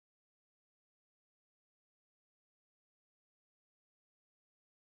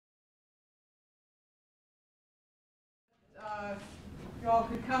you all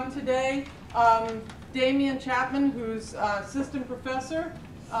could come today. Demian Chapman, who's assistant professor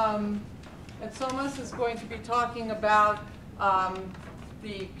at SoMAS, is going to be talking about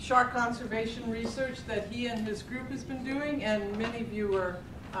the shark conservation research that he and his group has been doing, and many of you are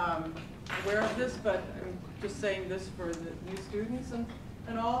aware of this, but I'm just saying this for the new students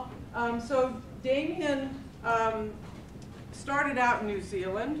and all. So Demian started out in New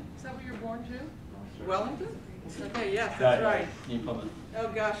Zealand. Is that where you're born to? Wellington? Okay, yes, that's right. Oh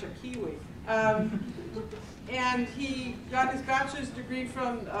gosh, a Kiwi. And he got his bachelor's degree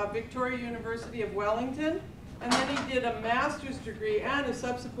from Victoria University of Wellington, and then he did a master's degree and a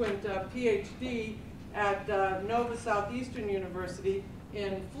subsequent PhD at Nova Southeastern University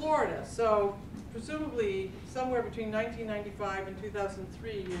in Florida. So presumably somewhere between 1995 and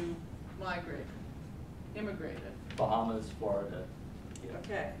 2003 you immigrated. Bahamas, Florida. Yeah.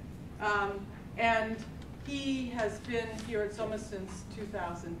 Okay. And he has been here at SoMAS since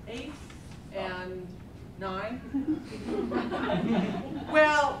 2008 and 9.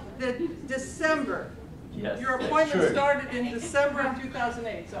 Well, December. Yes, your appointment started in December of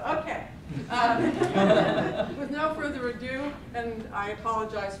 2008. So, okay. With no further ado, and I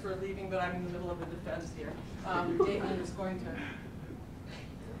apologize for leaving, but I'm in the middle of a defense here. Damian is going to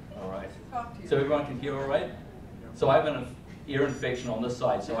talk to you. So everyone can hear all right? So I have an ear infection on this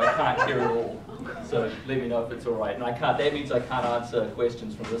side, so I can't hear it all. So let me know if it's all right. And I can't. That means I can't answer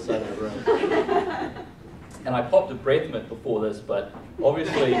questions from this side of the room. And I popped a breath mint before this, but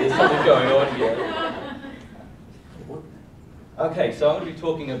obviously there's something going on here. Okay, so I'm going to be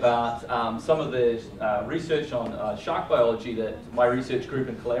talking about some of the research on shark biology that my research group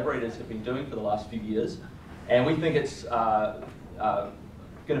and collaborators have been doing for the last few years. And we think it's going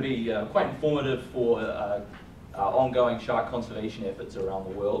to be quite informative for ongoing shark conservation efforts around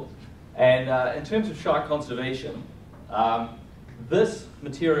the world. And in terms of shark conservation, this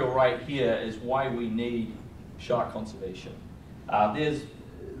material right here is why we need shark conservation.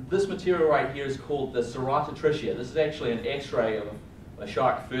 This material right here is called the serrata trichia. This is actually an X-ray of a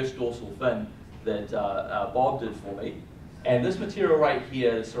shark first dorsal fin that Bob did for me. And this material right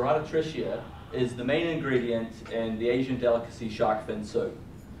here, the serrata trichia, is the main ingredient in the Asian delicacy shark fin soup,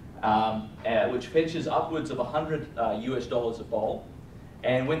 which fetches upwards of $100 US a bowl.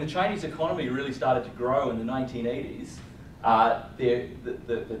 And when the Chinese economy really started to grow in the 1980s,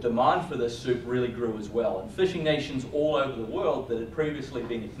 the demand for this soup really grew as well. And fishing nations all over the world that had previously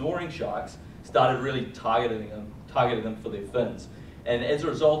been ignoring sharks started really targeting them for their fins. And as a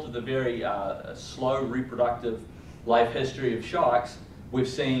result of the very slow reproductive life history of sharks, we've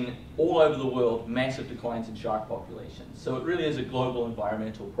seen all over the world massive declines in shark populations. So it really is a global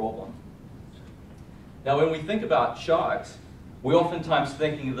environmental problem. Now when we think about sharks, we oftentimes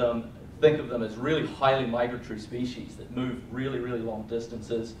think of them as really highly migratory species that move really, really long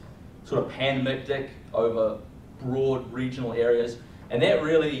distances, sort of pan-mictic over broad regional areas, and that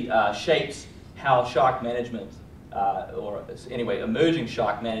really shapes how shark management, or anyway, emerging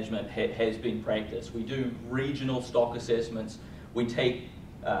shark management has been practiced. We do regional stock assessments. We take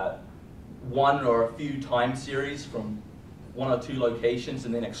one or a few time series from one or two locations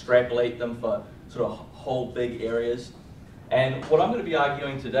and then extrapolate them for sort of whole big areas. And what I'm going to be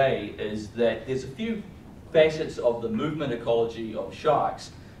arguing today is that there's a few facets of the movement ecology of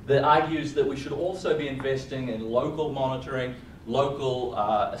sharks that argues that we should also be investing in local monitoring, local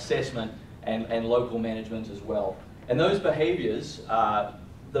assessment, and local management as well. And those behaviors that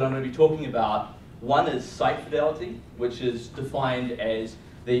I'm going to be talking about, one is site fidelity, which is defined as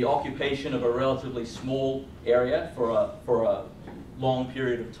the occupation of a relatively small area for a long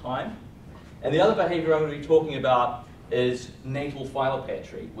period of time. And the other behavior I'm going to be talking about is natal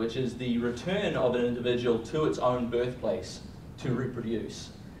philopatry, which is the return of an individual to its own birthplace to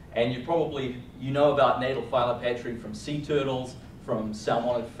reproduce. And you know about natal philopatry from sea turtles, from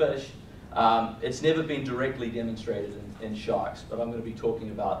salmonid fish. It's never been directly demonstrated in sharks, but I'm going to be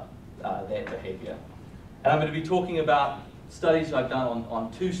talking about that behavior. And I'm going to be talking about studies I've done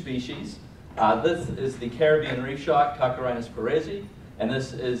on two species. This is the Caribbean reef shark, Carcharodontis perezi, and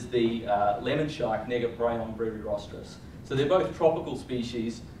this is the lemon shark, Negaprion brevirostris. So they're both tropical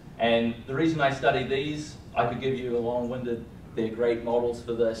species, and the reason I study these, I could give you a long-winded, they're great models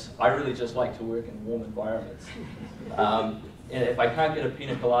for this. I really just like to work in warm environments. And if I can't get a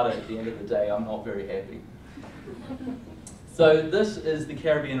pina colada at the end of the day, I'm not very happy. So this is the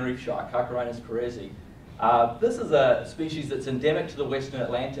Caribbean reef shark, Carcharodontis perezi. This is a species that's endemic to the Western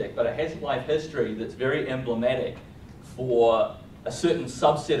Atlantic, but it has a life history that's very emblematic for a certain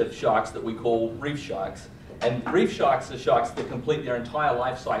subset of sharks that we call reef sharks. And reef sharks are sharks that complete their entire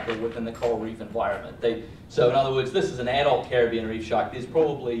life cycle within the coral reef environment. So in other words, this is an adult Caribbean reef shark. There's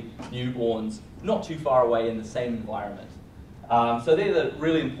probably newborns not too far away in the same environment. So they're the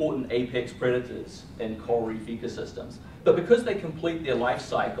really important apex predators in coral reef ecosystems. But because they complete their life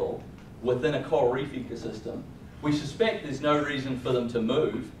cycle within a coral reef ecosystem, we suspect there's no reason for them to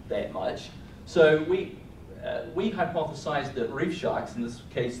move that much. So we hypothesized that reef sharks, in this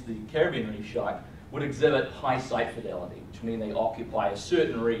case the Caribbean reef shark, would exhibit high site fidelity, which means they occupy a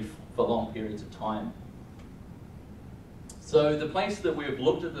certain reef for long periods of time. So the place that we've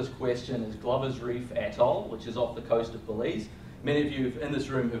looked at this question is Glover's Reef Atoll, which is off the coast of Belize. Many of you in this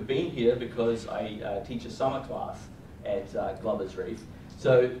room have been here because I teach a summer class at Glover's Reef.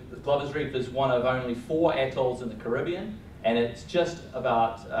 So Glover's Reef is one of only 4 atolls in the Caribbean, and it's just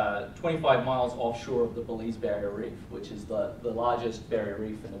about 25 miles offshore of the Belize Barrier Reef, which is the largest barrier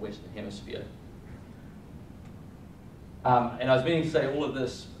reef in the Western Hemisphere. And I was meaning to say all of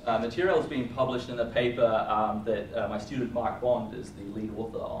this material is being published in a paper that my student Mark Bond is the lead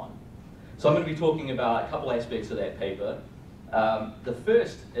author on. So I'm going to be talking about a couple aspects of that paper. The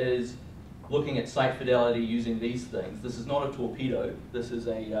first is looking at site fidelity using these things. This is not a torpedo. This is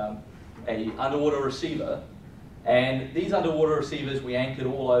a underwater receiver. And these underwater receivers we anchored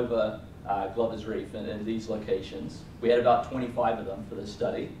all over Glover's Reef in these locations. We had about 25 of them for this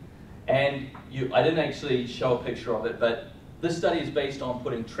study. And I didn't actually show a picture of it, but this study is based on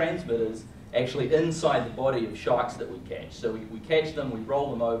putting transmitters actually inside the body of sharks that we catch. So we catch them, we roll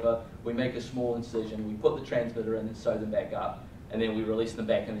them over, we make a small incision, we put the transmitter in and sew them back up, and then we release them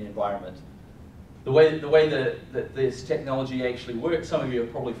back in the environment. The way that this technology actually works, some of you are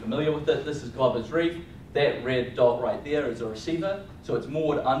probably familiar with it. This is Glover's Reef. That red dot right there is a receiver. So it's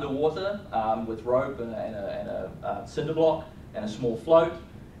moored underwater with rope and a cinder block and a small float.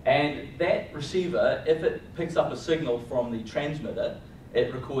 And that receiver, if it picks up a signal from the transmitter,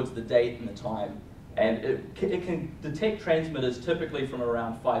 it records the date and the time. And it can detect transmitters typically from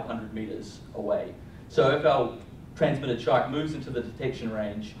around 500 meters away. So if our transmitted shark moves into the detection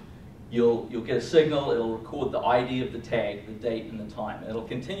range, you'll get a signal, it'll record the ID of the tag, the date and the time. And it'll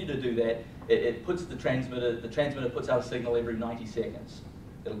continue to do that. It puts the transmitter puts out a signal every 90 seconds.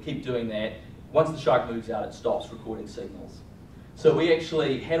 It'll keep doing that. Once the shark moves out, it stops recording signals. So we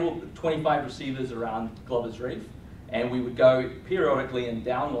actually had all 25 receivers around Glover's Reef, and we would go periodically and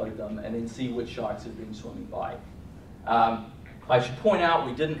download them and then see which sharks had been swimming by. I should point out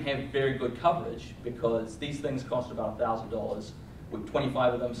we didn't have very good coverage because these things cost about $1,000. With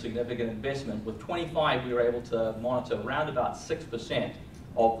 25 of them, significant investment. With 25, we were able to monitor around about 6%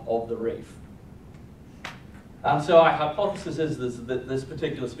 of the reef. So our hypothesis is that this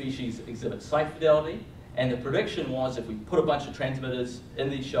particular species exhibits site fidelity. And the prediction was if we put a bunch of transmitters in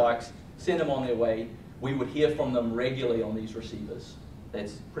these sharks, send them on their way, we would hear from them regularly on these receivers.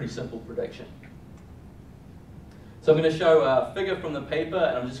 That's a pretty simple prediction. So I'm going to show a figure from the paper,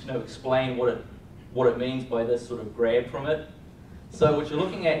 and I'm just going to explain what it means by this sort of grab from it. So what you're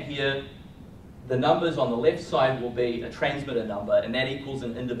looking at here, the numbers on the left side will be a transmitter number, and that equals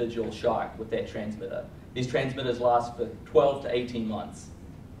an individual shark with that transmitter. These transmitters last for 12 to 18 months.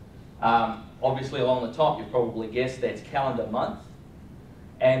 Obviously along the top, you've probably guessed that's calendar month.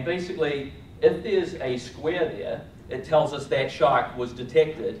 And basically, if there's a square there, it tells us that shark was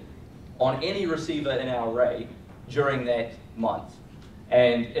detected on any receiver in our array during that month.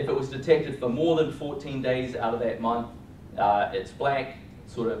 And if it was detected for more than 14 days out of that month, it's black,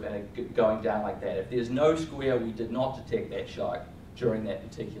 sort of, and going down like that. If there's no square, we did not detect that shark during that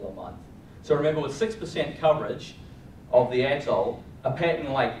particular month. So remember, with 6% coverage of the atoll, a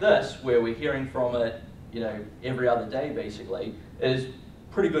pattern like this, where we're hearing from it, every other day basically, is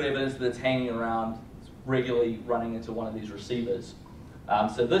pretty good evidence that it's hanging around, regularly running into one of these receivers.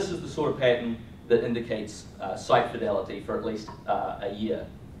 So this is the sort of pattern that indicates site fidelity for at least a year.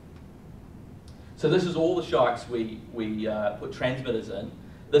 So this is all the sharks we put transmitters in.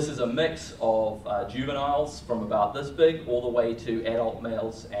 This is a mix of juveniles from about this big all the way to adult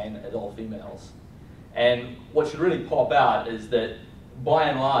males and adult females. And what should really pop out is that by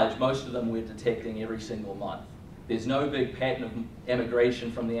and large, most of them we're detecting every single month. There's no big pattern of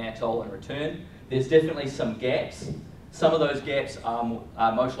emigration from the atoll and return. There's definitely some gaps. Some of those gaps are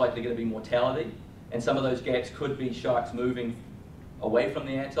most likely going to be mortality, and some of those gaps could be sharks moving away from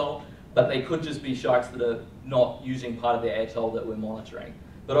the atoll, but they could just be sharks that are not using part of the atoll that we're monitoring.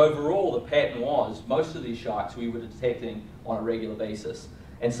 But overall, the pattern was most of these sharks we were detecting on a regular basis.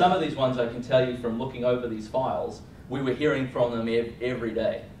 And some of these ones, I can tell you from looking over these files, we were hearing from them every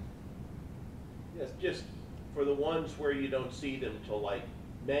day. Yes, just for the ones where you don't see them till like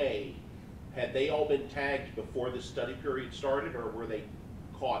May, had they all been tagged before the study period started, or were they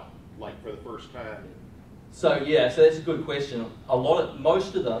caught like for the first time? So yeah, so that's a good question.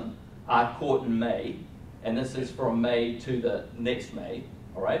 Most of them are caught in May, and this is from May to the next May,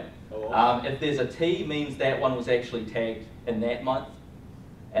 all right? Oh. If there's a T, means that one was actually tagged in that month,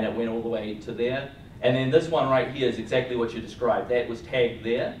 and it went all the way to there. And then this one right here is exactly what you described. That was tagged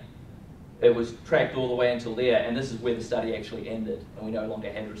there. It was tracked all the way until there, and this is where the study actually ended, and we no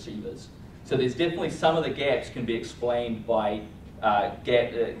longer had receivers. So there's definitely some of the gaps can be explained by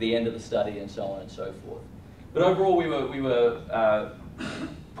the end of the study and so on and so forth. But overall, we were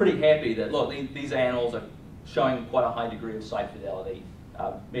pretty happy that, look, these animals are showing quite a high degree of site fidelity,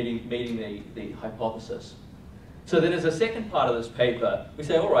 meeting the hypothesis. So then as a second part of this paper, we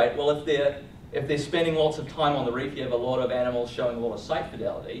say, all right, well, if they're spending lots of time on the reef, you have a lot of animals showing a lot of site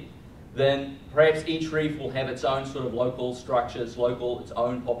fidelity, then perhaps each reef will have its own sort of local structures, its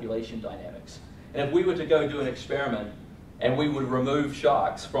own population dynamics. And if we were to go do an experiment and we would remove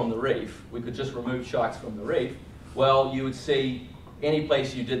sharks from the reef, we could just remove sharks from the reef, well, you would see any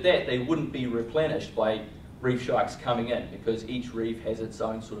place you did that, they wouldn't be replenished by reef sharks coming in, because each reef has its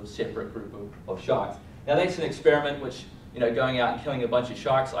own sort of separate group of sharks. Now that's an experiment which, going out and killing a bunch of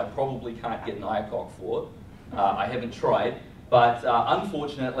sharks, I probably can't get an IACOC for. I haven't tried. But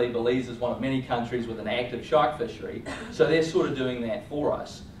unfortunately, Belize is one of many countries with an active shark fishery, so they're sort of doing that for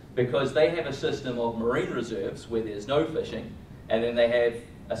us, because they have a system of marine reserves where there's no fishing, and then they have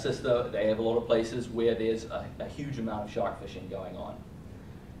a lot of places where there's a huge amount of shark fishing going on.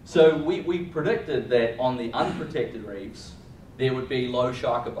 So we predicted that on the unprotected reefs, there would be low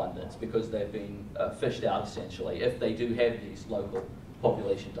shark abundance because they've been fished out essentially, if they do have these local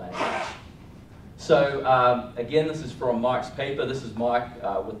population dynamics. So again, this is from Mark's paper. This is Mark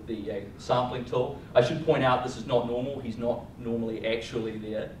with the sampling tool. I should point out this is not normal. He's not normally actually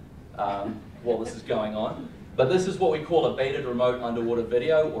there while this is going on. But this is what we call a baited remote underwater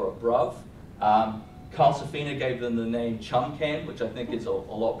video, or a BRUV. Josephine gave them the name ChumCam, which I think is a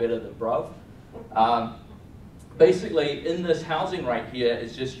lot better than BRUV. Basically, in this housing right here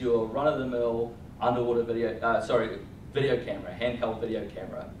is just your run-of-the-mill underwater video camera, handheld video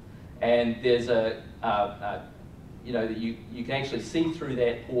camera. And there's you can actually see through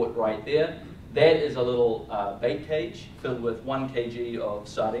that port right there. That is a little bait cage filled with 1 kg of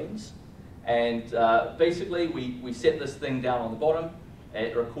sardines. And basically, we set this thing down on the bottom.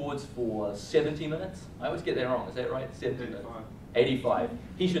 It records for 70 minutes. I always get that wrong. Is that right? 70 minutes. 85.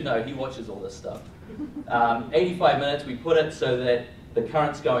 He should know. He watches all this stuff. 85 minutes. We put it so that the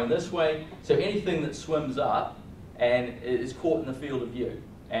current's going this way. So anything that swims up and is caught in the field of view.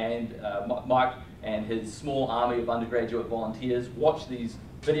 And Mike and his small army of undergraduate volunteers watch these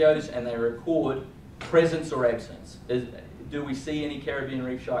videos and they record presence or absence. Do we see any Caribbean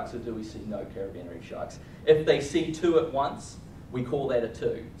reef sharks, or do we see no Caribbean reef sharks? If they see 2 at once, we call that a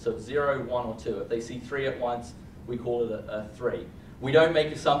 2. So 0, 1, or 2. If they see 3 at once, we call it a 3. We don't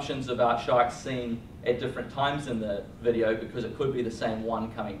make assumptions about sharks seen at different times in the video, because it could be the same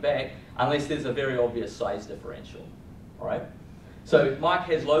one coming back, unless there's a very obvious size differential. All right? So Mike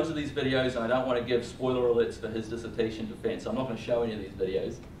has loads of these videos, and I don't want to give spoiler alerts for his dissertation defense, so I'm not going to show any of these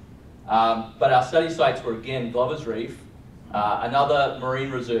videos. But our study sites were, again, Glover's Reef, another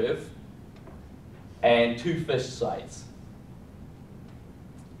marine reserve, and 2 fish sites.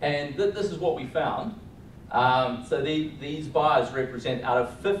 And this is what we found. So these bars represent, out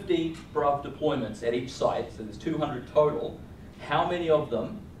of 50 BRUV deployments at each site, so there's 200 total, how many of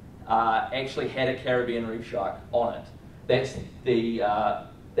them actually had a Caribbean reef shark on it. That's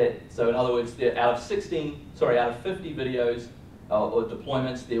so in other words, out of 50 videos or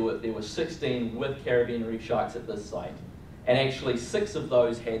deployments, there were 16 with Caribbean reef sharks at this site, and actually 6 of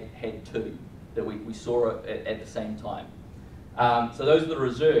those had 2 that we saw at the same time. So those are the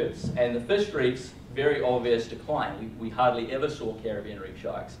reserves, and the fish reefs, very obvious decline. We hardly ever saw Caribbean reef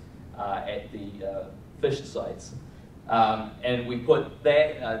sharks at the fish sites. And we put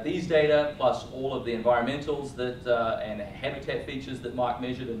these data plus all of the environmentals and habitat features that Mike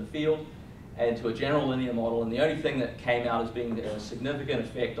measured in the field into a general linear model, and the only thing that came out as being a significant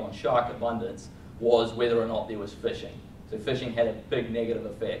effect on shark abundance was whether or not there was fishing. So fishing had a big negative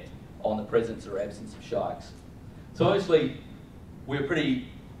effect on the presence or absence of sharks. So obviously,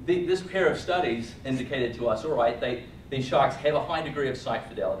 this pair of studies indicated to us, all right, these sharks have a high degree of site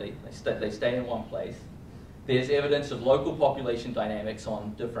fidelity. They stay in one place. There's evidence of local population dynamics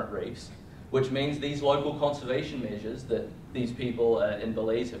on different reefs, which means these local conservation measures that these people in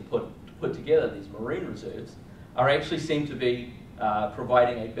Belize have put together, these marine reserves, actually seem to be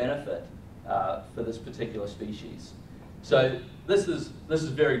providing a benefit for this particular species. So this is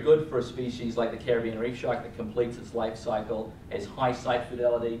very good for a species like the Caribbean reef shark that completes its life cycle, has high site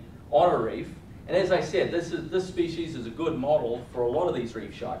fidelity on a reef. And as I said, this species is a good model for a lot of these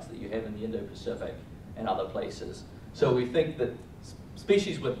reef sharks that you have in the Indo-Pacific and other places. So we think that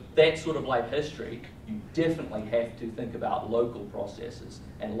species with that sort of life history, you definitely have to think about local processes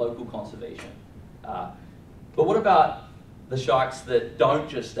and local conservation. But what about the sharks that don't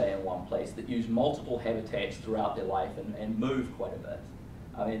just stay in one place, that use multiple habitats throughout their life and move quite a bit?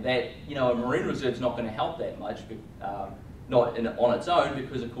 I mean, that, you know, a marine reserve is not going to help that much, not on its own,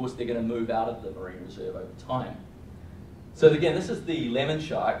 because of course they're going to move out of the marine reserve over time. So again, this is the lemon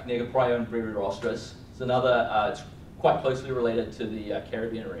shark, Negaprion brevirostris. It's another, it's quite closely related to the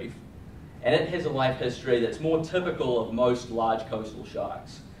Caribbean reef. And it has a life history that's more typical of most large coastal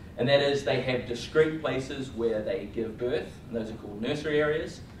sharks. And that is they have discrete places where they give birth, and those are called nursery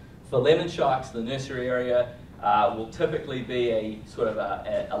areas. For lemon sharks, the nursery area will typically be a sort of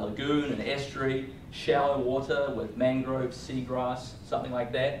a lagoon, an estuary, shallow water with mangroves, seagrass, something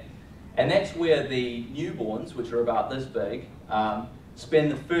like that. And that's where the newborns, which are about this big,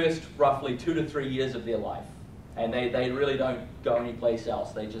 spend the first roughly 2 to 3 years of their life. And they really don't go anyplace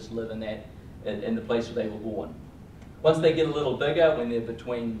else. They just live in the place where they were born. Once they get a little bigger, when they're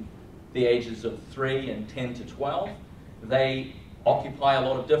between the ages of 3 and 10 to 12, they occupy a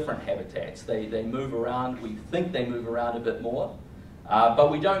lot of different habitats. They move around. We think they move around a bit more. But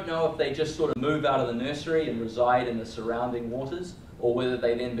we don't know if they just sort of move out of the nursery and reside in the surrounding waters, or whether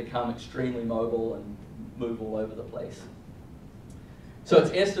they then become extremely mobile and move all over the place. So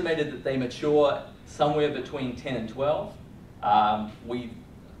it's estimated that they mature somewhere between 10 and 12.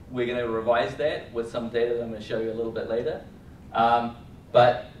 We're going to revise that with some data that I'm going to show you a little bit later.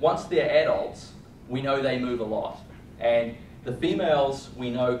 But once they're adults, we know they move a lot. And the females, we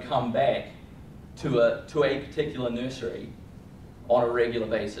know, come back to a particular nursery on a regular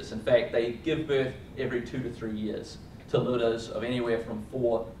basis. In fact, they give birth every 2 to 3 years to litters of anywhere from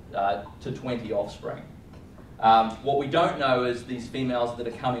 4 to 20 offspring. What we don't know is these females that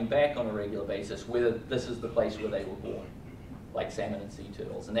are coming back on a regular basis, whether this is the place where they were born, like salmon and sea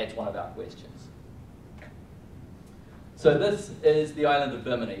turtles, and that's one of our questions. So this is the island of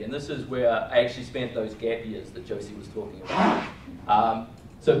Bimini, and this is where I actually spent those gap years that Josie was talking about.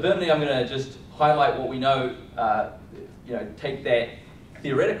 So Bimini, I'm going to just highlight what we know, take that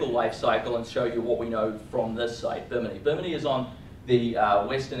theoretical life cycle and show you what we know from this site, Bimini. Bimini is on the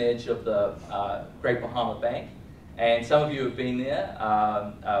western edge of the Great Bahama Bank, and some of you have been there.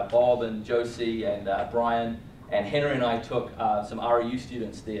 Bob and Josie and Brian and Henry and I took some REU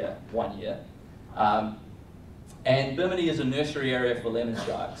students there one year. And Bimini is a nursery area for lemon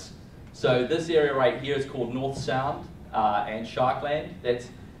sharks. So this area right here is called North Sound and Sharkland. That's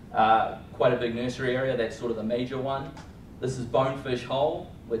quite a big nursery area. That's sort of the major one. This is Bonefish Hole,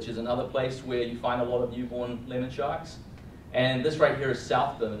 which is another place where you find a lot of newborn lemon sharks. And this right here is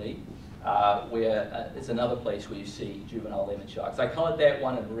South Bimini, where it's another place where you see juvenile lemon sharks. I colored that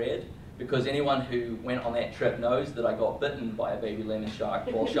one in red because anyone who went on that trip knows that I got bitten by a baby lemon shark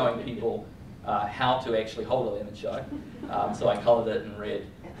while showing people how to actually hold a lemon shark. So I colored it in red.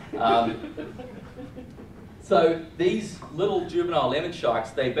 So these little juvenile lemon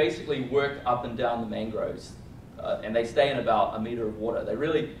sharks, they basically work up and down the mangroves. And they stay in about 1 meter of water. They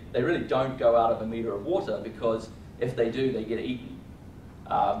really don't go out of 1 meter of water, because if they do, they get eaten.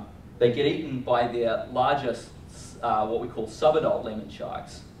 They get eaten by their largest, what we call subadult lemon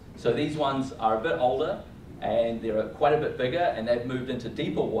sharks. So these ones are a bit older, and they're quite a bit bigger, and they've moved into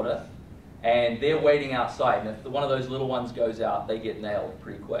deeper water, and they're waiting outside. And if one of those little ones goes out, they get nailed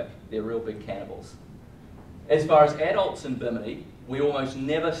pretty quick. They're real big cannibals. As far as adults in Bimini, we almost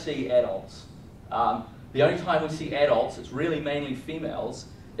never see adults. The only time we see adults, it's really mainly females,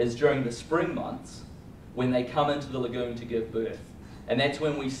 is during the spring months when they come into the lagoon to give birth. And that's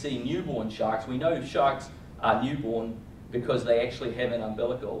when we see newborn sharks. We know sharks are newborn because they actually have an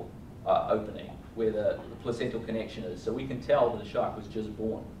umbilical opening where the placental connection is. So we can tell that a shark was just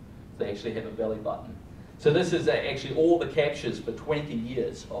born. They actually have a belly button. So this is actually all the captures for 20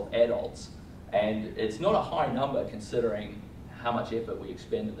 years of adults. And it's not a high number considering how much effort we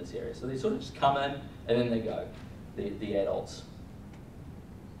expend in this area. So they sort of just come in and then they go, the adults.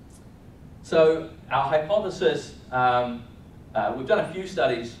 So our hypothesis, we've done a few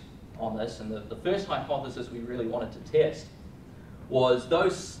studies on this, and the first hypothesis we really wanted to test was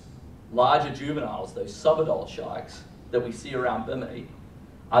those larger juveniles, those subadult sharks that we see around Bimini,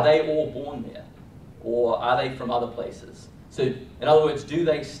 are they all born there? Or are they from other places? So in other words, do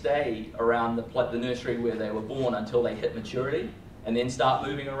they stay around the nursery where they were born until they hit maturity and then start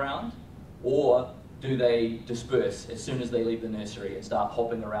moving around? Or do they disperse as soon as they leave the nursery and start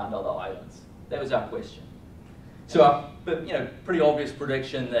hopping around other islands? That was our question. So, pretty obvious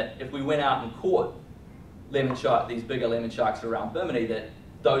prediction that if we went out and caught these bigger lemon sharks around Bimini, that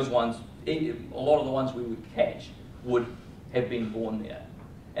those ones, a lot of the ones we would catch would have been born there.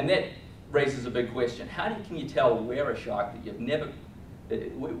 And that raises a big question. How can you tell where a shark that you've never,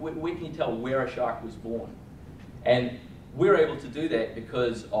 where can you tell where a shark was born? And we're able to do that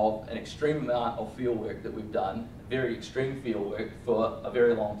because of an extreme amount of field work that we've done, very extreme field work for a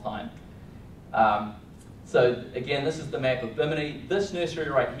very long time. So again, this is the map of Bimini. This nursery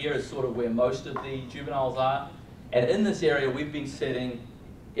right here is sort of where most of the juveniles are. And in this area, we've been setting,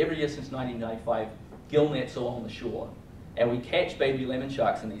 every year since 1995, gill nets along the shore. And we catch baby lemon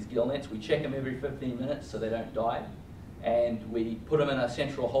sharks in these gill nets. We check them every 15 minutes so they don't die. And we put them in a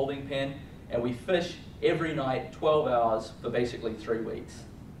central holding pen, and we fish every night, 12 hours for basically 3 weeks.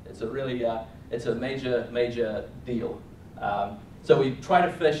 It's a really, it's a major deal. So we try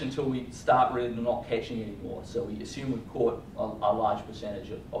to fish until we start really not catching anymore. So we assume we've caught a large percentage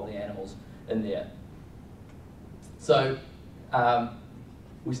of the animals in there. So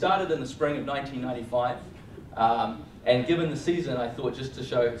we started in the spring of 1995. And given the season, I thought just to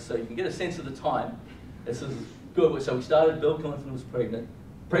show, so you can get a sense of the time, this is good. So we started, Bill Clinton was pregnant.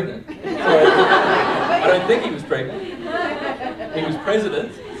 Sorry, I don't think he was pregnant. He was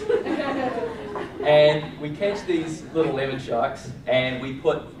president. And we catch these little lemon sharks, and we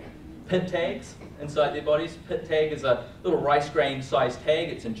put pit tags inside their bodies. Pit tag is a little rice grain sized tag.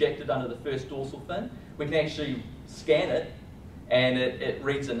 It's injected under the first dorsal fin. We can actually scan it, and it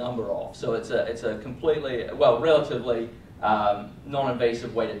reads a number off. So it's a completely, well, relatively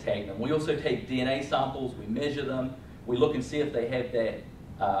non-invasive way to tag them. We also take DNA samples. We measure them. We look and see if they have that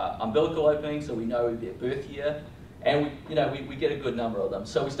umbilical opening, so we know their birth year. And we get a good number of them.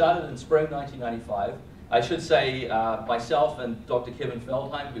 So we started in spring 1995. I should say myself and Dr. Kevin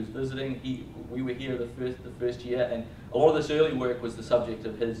Feldheim, who's visiting, we were here the first year, and a lot of this early work was the subject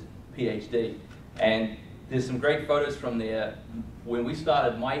of his PhD. And there's some great photos from there. When we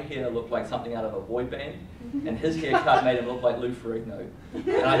started, my hair looked like something out of a boy band, and his haircut made him look like Lou Ferrigno.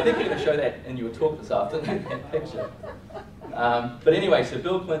 And I think you're going to show that in your talk this afternoon, that picture. But anyway, so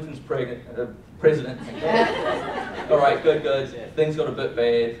Bill Clinton's president. All right, good. Things got a bit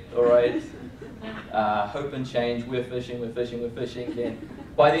bad. All right. Hope and change. We're fishing. Then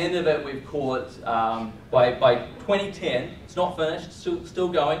by the end of it, we've caught, by 2010, it's not finished, still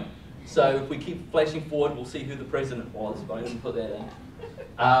going. So if we keep flashing forward, we'll see who the president was, but I didn't put that in.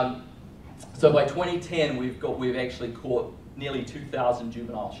 So by 2010, we've actually caught nearly 2,000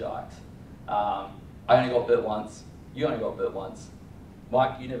 juvenile sharks. I only got bit once. You only got bit once.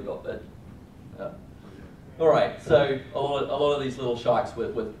 Mike, you never got bit. No. All right, so a lot of these little sharks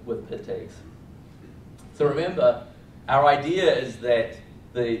with pit tags. So remember, our idea is that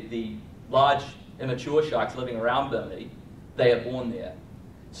the large immature sharks living around Bimini, they are born there.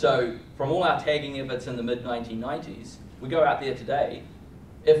 So from all our tagging efforts in the mid-1990s, we go out there today,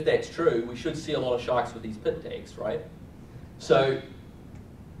 if that's true, we should see a lot of sharks with these pit tags, right? So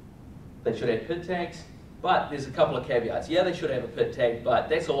they should have pit tags, but there's a couple of caveats. Yeah, they should have a pit tag, but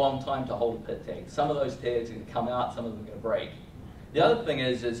that's a long time to hold a pit tag. Some of those tags are going to come out, some of them are going to break. The other thing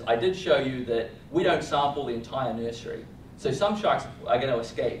is I did show you that we don't sample the entire nursery. So some sharks are going to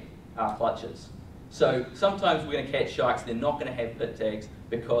escape our clutches. So sometimes we're going to catch sharks, they're not going to have pit tags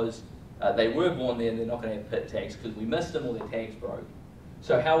because they were born there and they're not going to have pit tags because we missed them or their tags broke.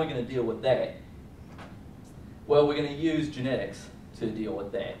 So how are we going to deal with that? Well, we're going to use genetics to deal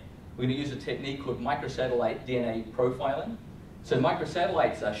with that. We're going to use a technique called microsatellite DNA profiling. So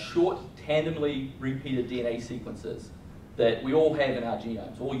microsatellites are short, tandemly repeated DNA sequences that we all have in our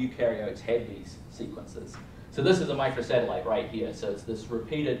genomes. All eukaryotes have these sequences. So this is a microsatellite right here. So it's this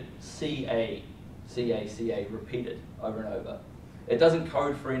repeated CA repeated over and over. It doesn't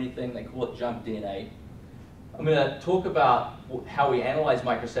code for anything. They call it junk DNA. I'm going to talk about how we analyze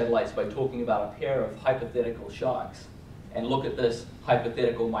microsatellites by talking about a pair of hypothetical sharks and look at this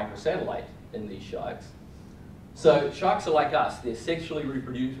hypothetical microsatellite in these sharks. So sharks are like us. They're sexually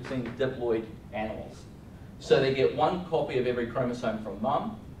reproducing diploid animals. So they get one copy of every chromosome from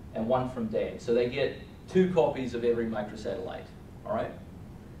mum and one from dad. So they get 2 copies of every microsatellite. All right?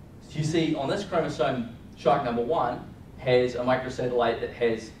 So you see on this chromosome, shark number 1 has a microsatellite that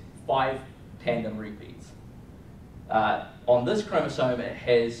has 5 tandem repeats. On this chromosome, it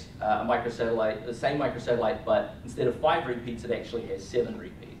has a microsatellite, the same microsatellite, but instead of 5 repeats, it actually has 7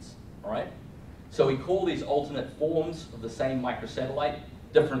 repeats. All right? So we call these alternate forms of the same microsatellite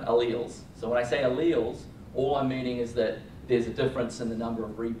different alleles. So when I say alleles, all I'm meaning is that there's a difference in the number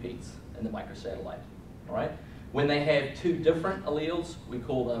of repeats in the microsatellite. all right? When they have two different alleles, we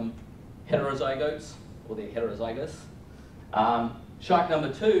call them heterozygotes, or they're heterozygous. Shark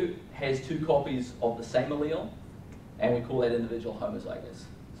number 2 has 2 copies of the same allele, and we call that individual homozygous.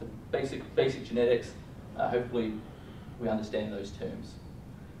 So basic genetics, hopefully we understand those terms.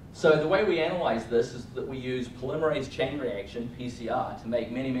 So the way we analyze this is that we use polymerase chain reaction, PCR, to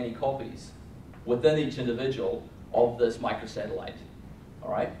make many, many copies within each individual of this microsatellite,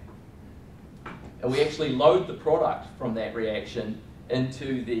 all right? And we actually load the product from that reaction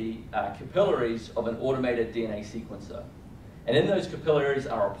into the capillaries of an automated DNA sequencer. And in those capillaries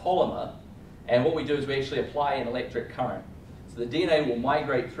are a polymer, and what we do is we actually apply an electric current. So the DNA will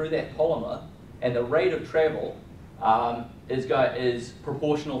migrate through that polymer, and the rate of travel is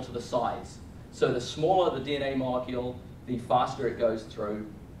proportional to the size. So the smaller the DNA molecule, the faster it goes through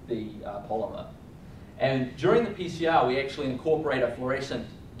the polymer. And during the PCR, we actually incorporate a fluorescent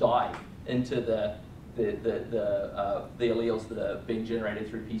dye into the alleles that are being generated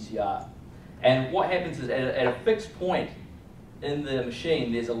through PCR. And what happens is at a fixed point in the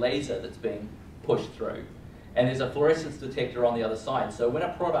machine, there's a laser that's being pushed through. And there's a fluorescence detector on the other side. So when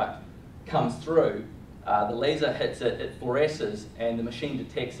a product comes through, the laser hits it, it fluoresces, and the machine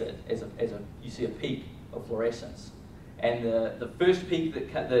detects it as you see a peak of fluorescence. And the first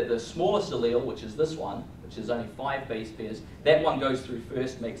peak, the smallest allele, which is this one, which is only 5 base pairs, that one goes through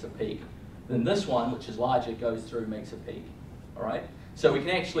first, makes a peak. Then this one, which is larger, goes through, makes a peak. All right? So we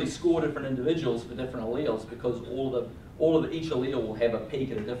can actually score different individuals for different alleles because each allele will have a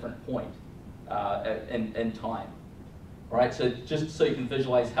peak at a different point in time. All right? So just so you can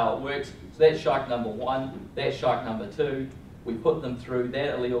visualize how it works. So that's shark number 1, that's shark number 2. We put them through,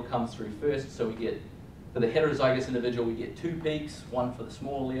 that allele comes through first, so we get, for the heterozygous individual, we get 2 peaks, one for the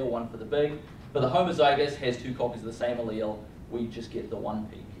small allele, one for the big. But the homozygous has 2 copies of the same allele, we just get the 1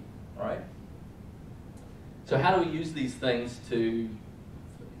 peak. All right? So how do we use these things to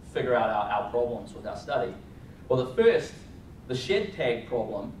figure out our problems with our study? Well, the first, the shed tag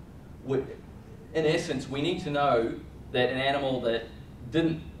problem, in essence, we need to know that an animal that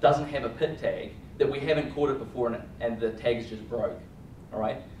doesn't have a pit tag, that we haven't caught it before and the tag is just broke. All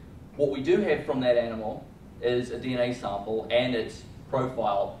right? What we do have from that animal is a DNA sample and its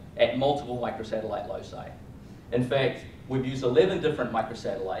profile at multiple microsatellite loci. In fact, we've used 11 different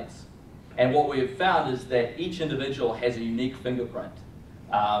microsatellites, and what we have found is that each individual has a unique fingerprint,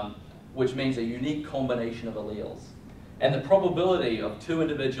 which means a unique combination of alleles. And the probability of 2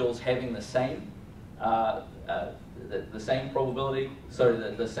 individuals having the same probability, so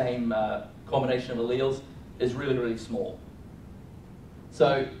the same combination of alleles, is really, really small.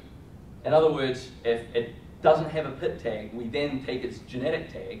 So, in other words, if it doesn't have a pit tag, we then take its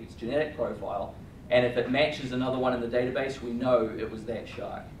genetic tag, its genetic profile, and if it matches another one in the database, we know it was that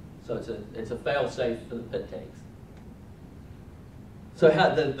shark. So it's a fail-safe for the pit tags. So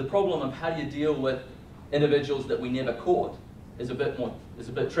the problem of how do you deal with individuals that we never caught is a bit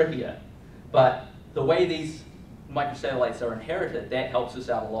trickier. But the way these microsatellites are inherited, that helps us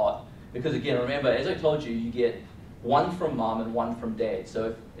out a lot. Because again, remember, as I told you, you get 1 from mom and 1 from dad.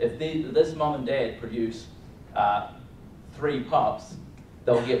 So if this mom and dad produce 3 pups,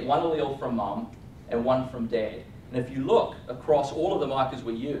 they'll get 1 allele from mom and 1 from dad. And if you look across all of the markers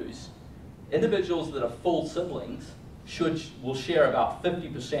we use, individuals that are full siblings will share about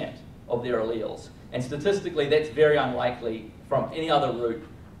 50% of their alleles. And statistically, that's very unlikely from any other route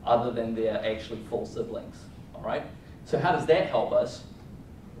other than they're actually full siblings. All right? So how does that help us?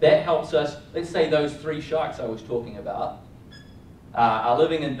 That helps us, let's say those 3 sharks I was talking about are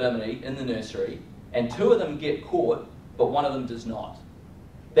living in Bimini in the nursery, and 2 of them get caught, but 1 of them does not.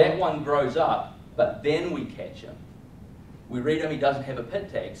 That one grows up, but then we catch him. We read him, he doesn't have a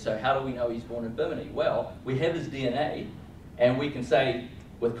pit tag, so how do we know he's born in Bimini? Well, we have his DNA, and we can say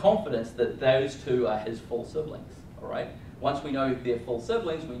with confidence that those 2 are his full siblings. All right? Once we know they're full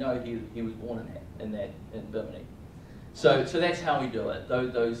siblings, we know he was born in Bimini. So that's how we do it,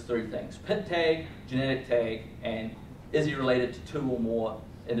 those 3 things. Pit tag, genetic tag, and is he related to 2 or more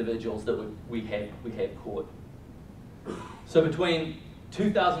individuals that we have caught. So between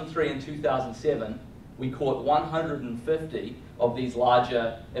 2003 and 2007, we caught 150 of these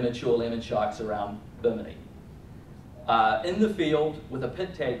larger immature lemon sharks around Bimini. In the field, with a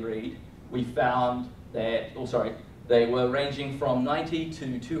pit tag read, we found that, they were ranging from 90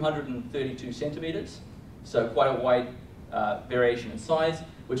 to 232 centimeters, so quite a wide variation in size,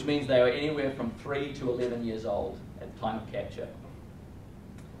 which means they were anywhere from 3 to 11 years old at the time of capture.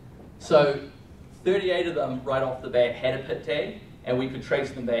 So 38 of them right off the bat had a pit tag, and we could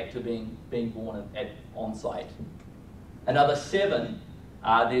trace them back to being born on site. Another 7,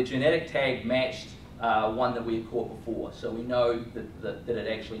 their genetic tag matched one that we had caught before. So we know that it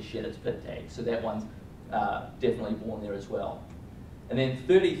actually shed its pit tag. So that one's definitely born there as well. And then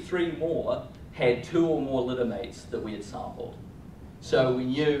 33 more had 2 or more litter mates that we had sampled. So we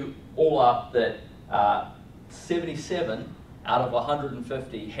knew all up that 77 out of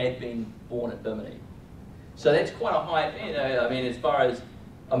 150 had been born at Bimini. So that's quite a high, you know, I mean, as far as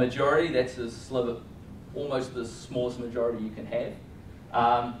a majority, that's a sliver, almost the smallest majority you can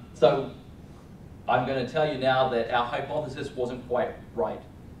have. So I'm going to tell you now that our hypothesis wasn't quite right.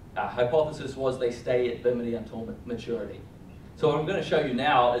 Our hypothesis was they stay at Bimini until maturity. So what I'm going to show you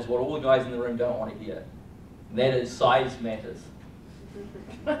now is what all the guys in the room don't want to hear. And that is size matters.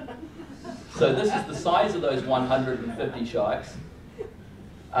 So this is the size of those 150 sharks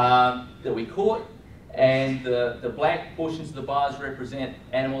that we caught. And the black portions of the bars represent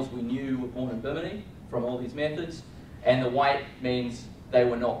animals we knew were born in Bimini from all these methods. And the white means they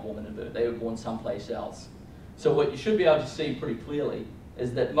were not born in Bimini, they were born someplace else. So what you should be able to see pretty clearly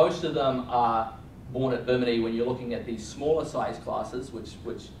is that most of them are born at Bimini when you're looking at these smaller size classes, which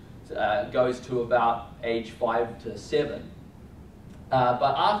goes to about age 5 to 7.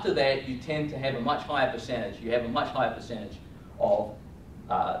 But after that, you tend to have a much higher percentage. You have a much higher percentage of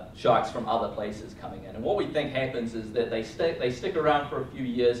sharks from other places coming in. And what we think happens is that they stick around for a few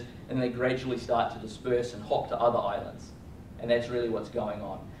years and they gradually start to disperse and hop to other islands. And that's really what's going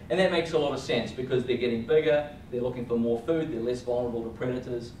on. And that makes a lot of sense because they're getting bigger, they're looking for more food, they're less vulnerable to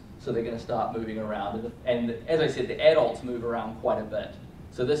predators, so they're going to start moving around. And as I said, the adults move around quite a bit.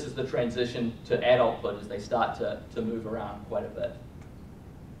 So this is the transition to adulthood as they start to move around quite a bit.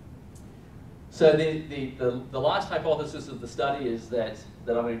 So the last hypothesis of the study is that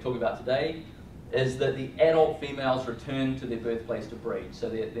I'm going to talk about today is that the adult females return to their birthplace to breed. So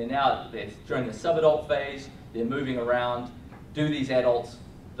they're during the subadult phase, they're moving around. Do these adults,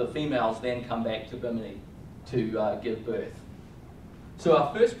 the females, then come back to Bimini to give birth? So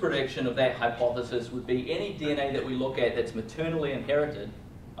our first prediction of that hypothesis would be any DNA that we look at that's maternally inherited,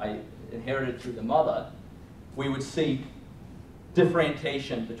 inherited through the mother, we would see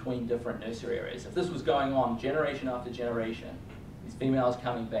differentiation between different nursery areas. If this was going on generation after generation, these females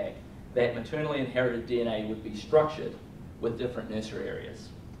coming back, that maternally inherited DNA would be structured with different nursery areas.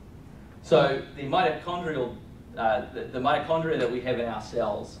 So the mitochondria that we have in our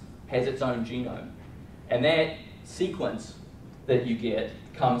cells has its own genome. And that sequence that you get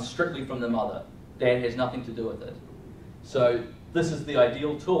comes strictly from the mother. Dad has nothing to do with it. So this is the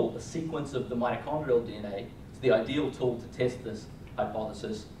ideal tool, the sequence of the mitochondrial DNA. It's the ideal tool to test this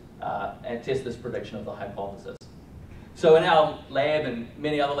hypothesis and test this prediction of the hypothesis. So in our lab and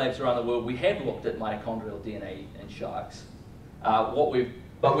many other labs around the world, we have looked at mitochondrial DNA in sharks. But we've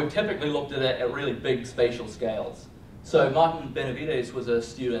typically looked at it at really big spatial scales. So Martin Benavides was a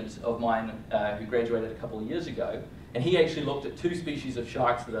student of mine who graduated a couple of years ago, and he actually looked at 2 species of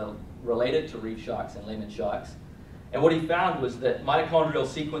sharks that are related to reef sharks and lemon sharks. And what he found was that mitochondrial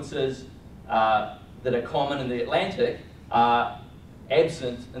sequences that are common in the Atlantic are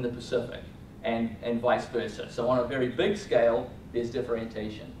absent in the Pacific, and vice versa. So on a very big scale, there's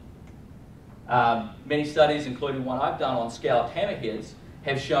differentiation. Many studies, including one I've done on scalloped hammerheads,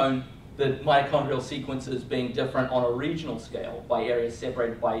 have shown that mitochondrial sequences being different on a regional scale by areas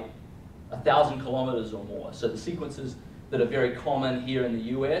separated by 1,000 kilometers or more. So the sequences that are very common here in the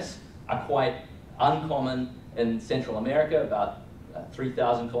US are quite uncommon in Central America, about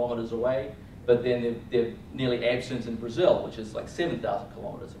 3,000 kilometers away, but then they're nearly absent in Brazil, which is like 7,000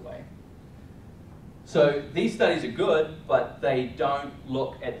 kilometers away. So these studies are good, but they don't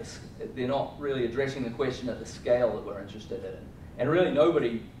look at they're not really addressing the question at the scale that we're interested in. And really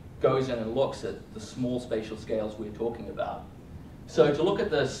nobody goes in and looks at the small spatial scales we're talking about. So to look at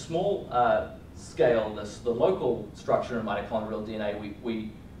the small scale, the local structure in mitochondrial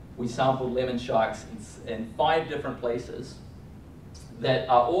DNA, we sampled lemon sharks in 5 different places that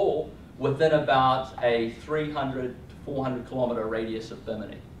are all within about a 300 to 400 kilometer radius of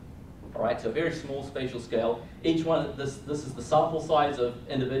Bimini. All right, so a very small spatial scale. Each one, this is the sample size of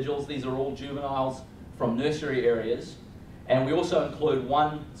individuals. These are all juveniles from nursery areas. And we also include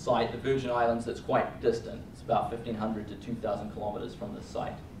one site, the Virgin Islands, that's quite distant. It's about 1,500 to 2,000 kilometers from this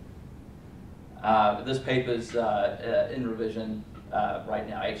site. This paper's in revision right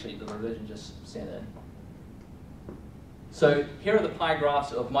now. Actually, the revision just sent in. So here are the pie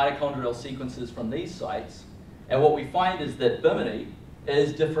graphs of mitochondrial sequences from these sites. And what we find is that Bimini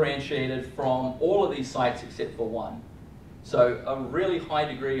is differentiated from all of these sites except for one. So a really high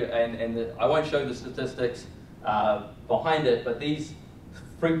degree, and I won't show the statistics behind it, but these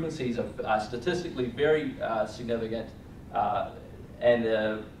frequencies are statistically very significant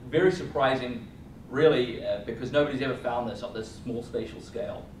and very surprising really, because nobody's ever found this on this small spatial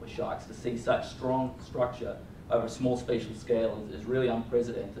scale with sharks, to see such strong structure over a small spatial scale is really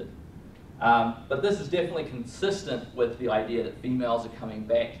unprecedented. But this is definitely consistent with the idea that females are coming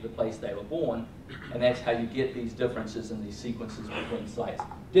back to the place they were born, and that's how you get these differences in these sequences between sites.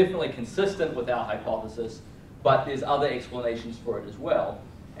 Definitely consistent with our hypothesis, but there's other explanations for it as well.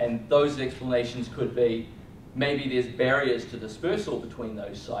 And those explanations could be, maybe there's barriers to dispersal between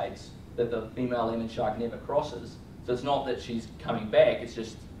those sites that the female lemon shark never crosses. So it's not that she's coming back, it's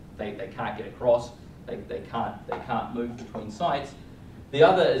just they can't get across, they can't move between sites. The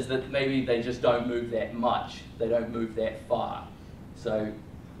other is that maybe they just don't move that much, they don't move that far. So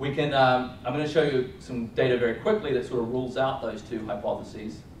we can, I'm going to show you some data very quickly that sort of rules out those two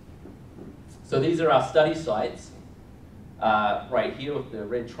hypotheses. So these are our study sites, right here with the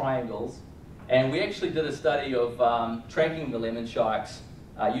red triangles. And we actually did a study of tracking the lemon sharks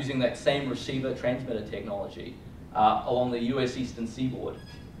using that same receiver-transmitter technology along the US eastern seaboard.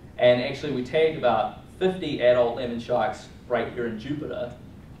 And actually we tagged about 50 adult lemon sharks right here in Jupiter.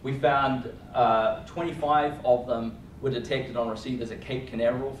 We found 25 of them were detected on receivers at Cape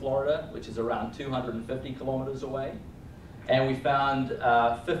Canaveral, Florida, which is around 250 kilometers away. And we found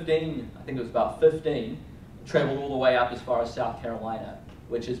 15, I think it was about 15, traveled all the way up as far as South Carolina,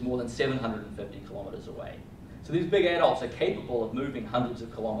 which is more than 750 kilometers away. So these big adults are capable of moving hundreds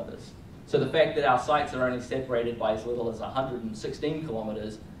of kilometers. So the fact that our sites are only separated by as little as 116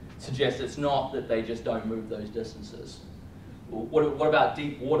 kilometers suggests it's not that they just don't move those distances. What about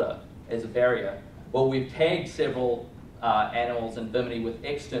deep water as a barrier? Well, we've tagged several animals in Bimini with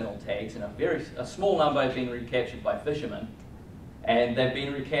external tags, and a small number have been recaptured by fishermen. And they've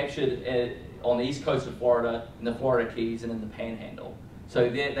been recaptured on the east coast of Florida, in the Florida Keys, and in the Panhandle. So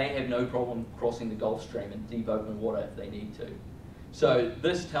they have no problem crossing the Gulf Stream in deep open water if they need to. So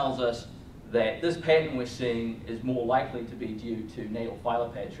this tells us that this pattern we're seeing is more likely to be due to natal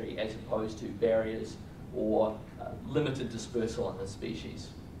phylopatry as opposed to barriers or limited dispersal in this species.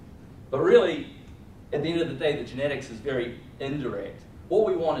 But really, at the end of the day, the genetics is very indirect. What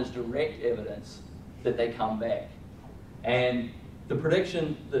we want is direct evidence that they come back. And the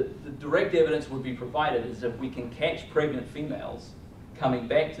prediction, the direct evidence would be provided is if we can catch pregnant females coming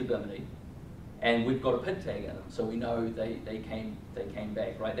back to Bimini, and we've got a pit tag in them, so we know they came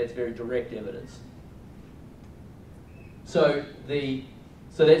back, right? That's very direct evidence. So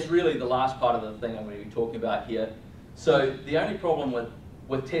that's really the last part of the thing I'm going to be talking about here. So the only problem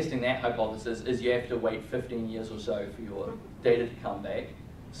with testing that hypothesis is you have to wait 15 years or so for your data to come back.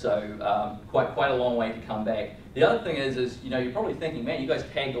 So quite a long way to come back. The other thing is you're probably thinking, man, you guys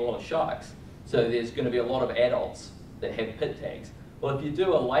tagged a lot of sharks, so there's going to be a lot of adults that have pit tags. Well, if you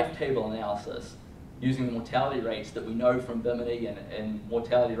do a life table analysis using the mortality rates that we know from Bimini and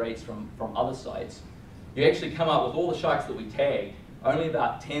mortality rates from other sites, you actually come up with all the sharks that we tagged, only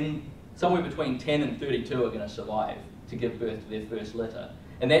about 10, somewhere between 10 and 32 are going to survive to give birth to their first litter.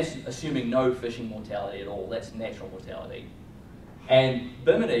 And that's assuming no fishing mortality at all. That's natural mortality. And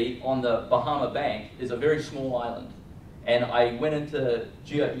Bimini on the Bahama Bank is a very small island. And I went into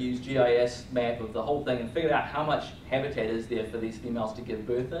use GIS map of the whole thing and figured out how much habitat is there for these females to give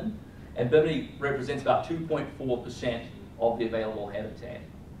birth in. And Bimini represents about 2.4% of the available habitat.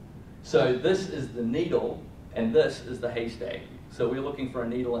 So this is the needle, and this is the haystack. So we're looking for a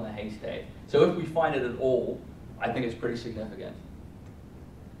needle in a haystack. So if we find it at all, I think it's pretty significant.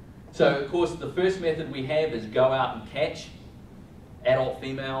 So of course, the first method we have is go out and catch adult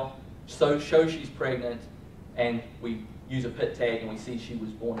female, so show she's pregnant, and we use a pit tag and we see she was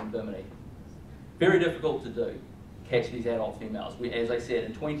born in Bimini. Very difficult to do, catch these adult females. As I said,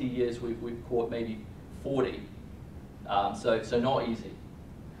 in 20 years we've caught maybe 40, so not easy.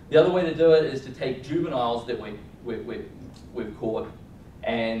 The other way to do it is to take juveniles that we've caught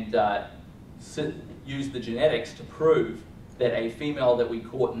and use the genetics to prove that a female that we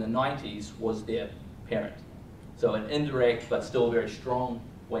caught in the 90s was their parent. So an indirect but still very strong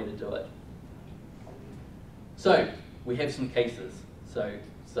way to do it. So we have some cases. So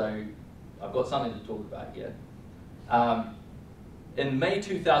I've got something to talk about here. In May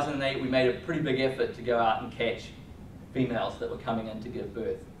 2008, we made a pretty big effort to go out and catch females that were coming in to give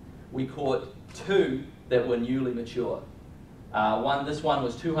birth. We caught 2 that were newly mature. This one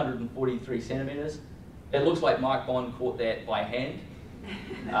was 243 centimeters. It looks like Mark Bond caught that by hand,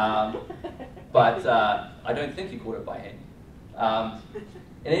 but I don't think he caught it by hand.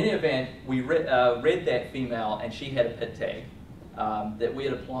 In any event, we read that female, and she had a pit tag that we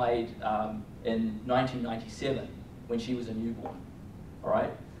had applied in 1997 when she was a newborn. All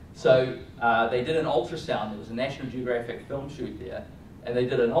right. So they did an ultrasound. There was a National Geographic film shoot there, and they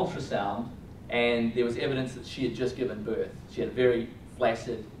did an ultrasound, and there was evidence that she had just given birth. She had a very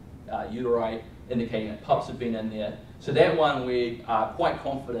flaccid uteri, indicating that pups had been in there. So that one we are quite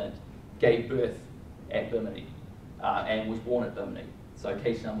confident gave birth at Bimini and was born at Bimini. So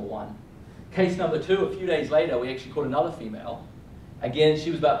case number 1. Case number 2, a few days later, we actually caught another female. Again, she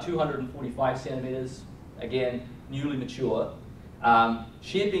was about 245 centimeters, again, newly mature.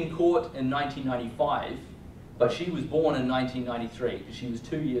 She had been caught in 1995, but she was born in 1993, because she was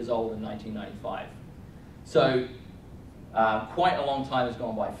 2 years old in 1995. So quite a long time has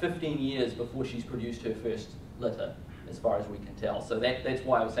gone by, 15 years before she's produced her first litter, as far as we can tell. So that's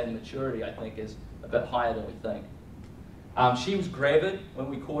why I was saying the maturity, I think, is a bit higher than we think. She was gravid when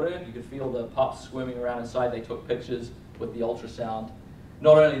we caught her. You could feel the pups swimming around inside. They took pictures with the ultrasound.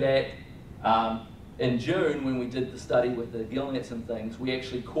 Not only that, in June, when we did the study with the gill nets and things, we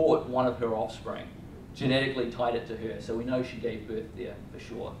actually caught one of her offspring, genetically tied it to her, so we know she gave birth there for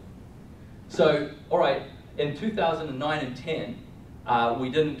sure. So, all right, in 2009 and 10, we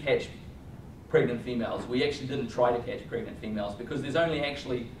didn't catch pregnant females. We actually didn't try to catch pregnant females because there's only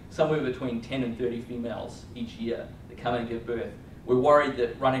actually somewhere between 10 and 30 females each year that come in and give birth. We're worried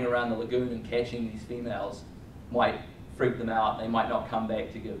that running around the lagoon and catching these females might freak them out. They might not come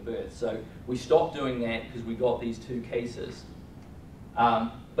back to give birth. So we stopped doing that because we got these 2 cases.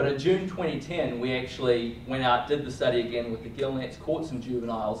 But in June 2010, we actually went out, did the study again with the gill nets, caught some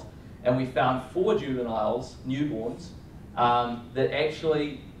juveniles, and we found 4 juveniles, newborns, that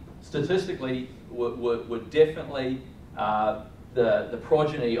actually statistically were definitely the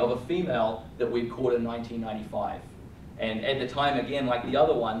progeny of a female that we caught in 1995. And at the time, again, like the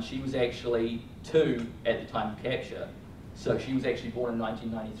other one, she was actually 2 at the time of capture. So she was actually born in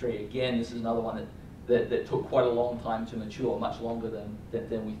 1993. Again, this is another one that took quite a long time to mature, much longer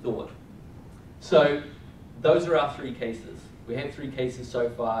than we thought. So those are our 3 cases. We have 3 cases so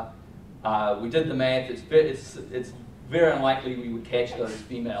far. We did the math. It's very unlikely we would catch those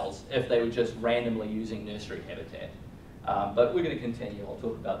females if they were just randomly using nursery habitat. But we're going to continue. I'll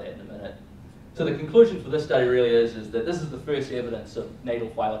talk about that in a minute. So the conclusion for this study really is that this is the first evidence of natal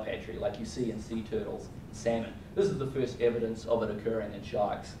phylopatry, like you see in sea turtles and salmon. This is the first evidence of it occurring in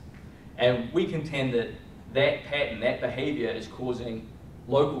sharks. And we contend that that pattern, that behavior, is causing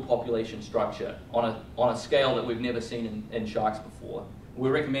local population structure on a scale that we've never seen in sharks before.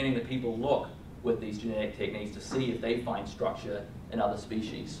 We're recommending that people look with these genetic techniques to see if they find structure in other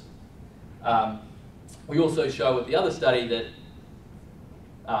species. We also show with the other study that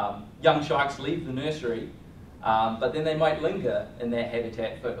young sharks leave the nursery, but then they might linger in that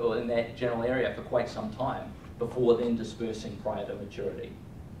habitat or in that general area for quite some time before then dispersing prior to maturity.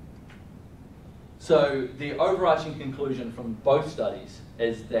 So the overarching conclusion from both studies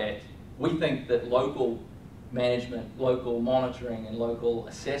is that we think that local management, local monitoring, and local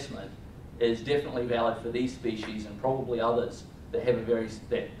assessment is definitely valid for these species and probably others that have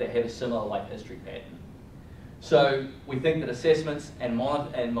a similar life history pattern. So we think that assessments and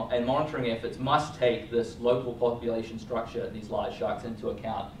monitoring efforts must take this local population structure of these large sharks into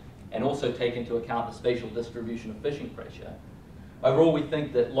account, and also take into account the spatial distribution of fishing pressure. Overall, we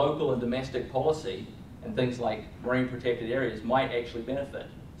think that local and domestic policy and things like marine protected areas might actually benefit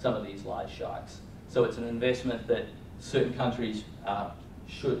some of these large sharks. So it's an investment that certain countries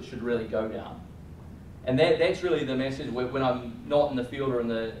should really go down. And that's really the message. When I'm not in the field or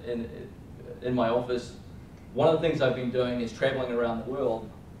in my office, one of the things I've been doing is traveling around the world,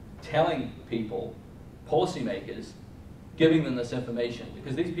 telling people, policymakers, giving them this information,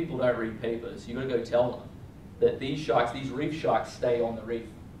 because these people don't read papers. You've got to go tell them that these sharks, these reef sharks, stay on the reef,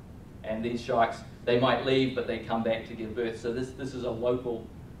 and these sharks, they might leave, but they come back to give birth. So this is a local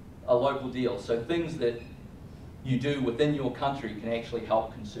deal. So things that you do within your country can actually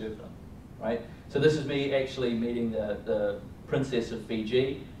help conserve them, right? So this is me actually meeting the princess of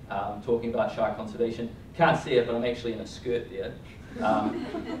Fiji, talking about shark conservation. Can't see it, but I'm actually in a skirt there.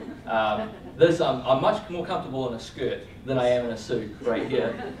 I'm much more comfortable in a skirt than I am in a suit right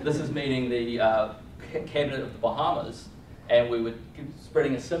here. This is meeting the cabinet of the Bahamas, and we were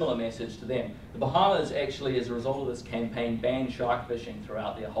spreading a similar message to them. The Bahamas actually, as a result of this campaign, banned shark fishing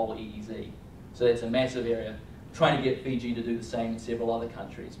throughout their whole EEZ. So it's a massive area, trying to get Fiji to do the same in several other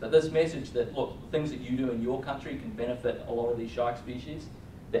countries. But this message that, look, the things that you do in your country can benefit a lot of these shark species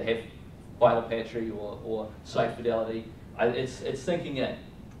that have phylopatry or site fidelity, it's sinking in.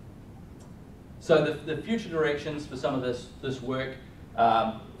 So the future directions for some of this work,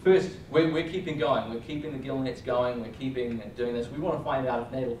 first, we're keeping going. We're keeping the gill nets going. We're keeping doing this. We want to find out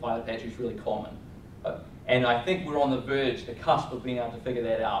if natal phylopatry is really common. And I think we're on the verge, the cusp of being able to figure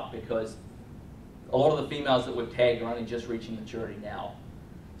that out, because a lot of the females that we've tagged are only just reaching maturity now.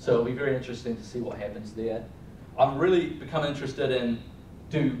 So it'll be very interesting to see what happens there. I'm really become interested in,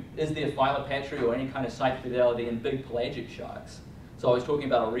 is there phylopatry or any kind of site fidelity in big pelagic sharks? So I was talking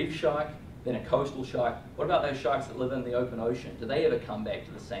about a reef shark, then a coastal shark. What about those sharks that live in the open ocean? Do they ever come back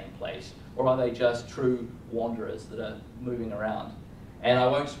to the same place? Or are they just true wanderers that are moving around? And I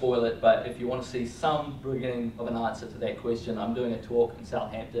won't spoil it, but if you want to see some beginning of an answer to that question, I'm doing a talk in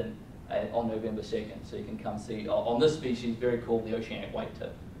Southampton on November 2nd, so you can come see on this species, very cool, the oceanic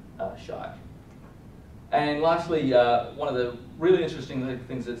white-tip shark. And lastly, one of the really interesting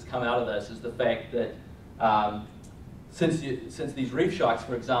things that's come out of this is the fact that since these reef sharks,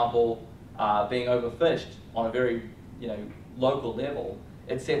 for example, are being overfished on a very local level,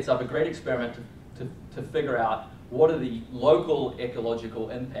 it sets up a great experiment to figure out what are the local ecological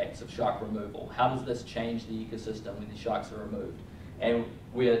impacts of shark removal. How does this change the ecosystem when the sharks are removed? And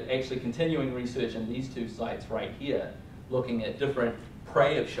we're actually continuing research in these two sites right here, looking at different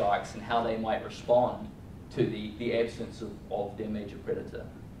prey of sharks and how they might respond to the absence of their major predator.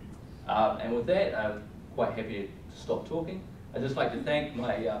 And with that, I'm quite happy to stop talking. I'd just like to thank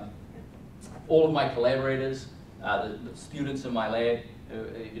all of my collaborators, the students in my lab, who,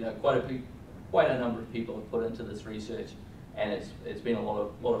 quite a number of people have put into this research, and it's been a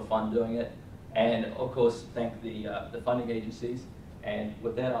lot of fun doing it. And of course, thank the funding agencies. And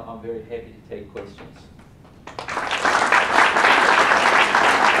with that, I'm very happy to take questions.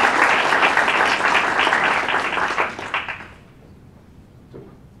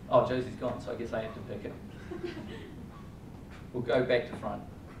 Oh, Josie's gone, so I guess I have to pick it. We'll go back to front.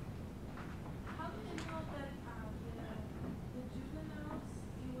 How do you know that the juveniles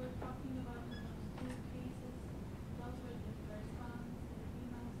you were talking about in those two cases, those were the first ones the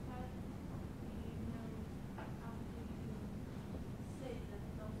females had? Do you know how do you say that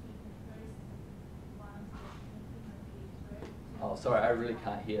those were the first ones that the female gave birth to? Oh, sorry, I really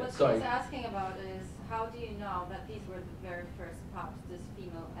can't hear. What Sorry. she's asking about is, how do you know that these were the very first pups this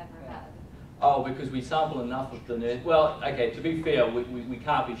female ever had? Oh, because we sample enough of the nurse. Well, okay, to be fair, we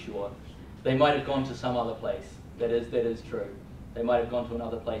can't be sure. They might have gone to some other place. That is true. They might have gone to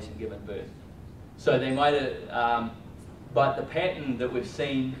another place and given birth. So they might have, but the pattern that we've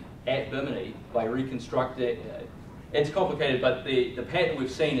seen at Bimini by reconstructing, it's complicated, but the pattern we've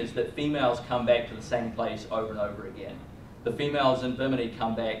seen is that females come back to the same place over and over again. The females in Bimini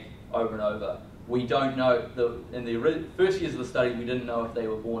come back over and over. We don't know, in the first years of the study, we didn't know if they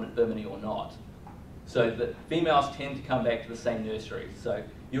were born at Bimini or not. So the females tend to come back to the same nursery. So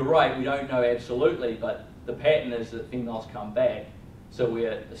you're right, we don't know absolutely, but the pattern is that females come back. So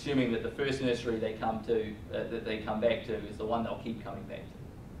we're assuming that the first nursery they come back to is the one they'll keep coming back to.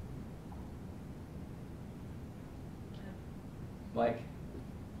 Mike?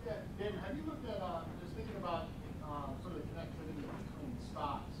 Yeah, David, have you looked at, just thinking about sort of the connectivity between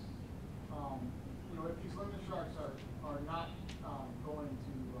stocks? If these lemon sharks are not going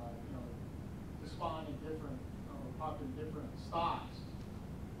to spawn in different, pop in different stocks,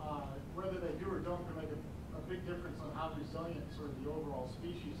 whether they do or don't can make a big difference on how resilient sort of the overall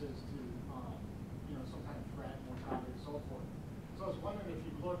species is to, some kind of threat, mortality, and so forth. So I was wondering if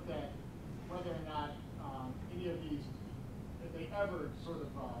you've looked at whether or not any of these, if they ever sort of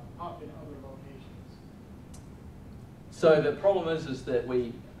pop in other locations. So the problem is that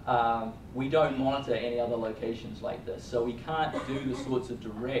we don't monitor any other locations like this, so we can't do the sorts of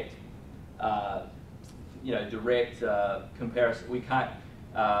direct comparison. We can't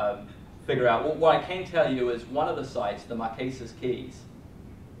figure out. Well, what I can tell you is one of the sites, the Marquesas Keys,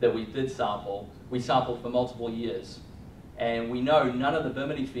 that we did sample, we sampled for multiple years, and we know none of the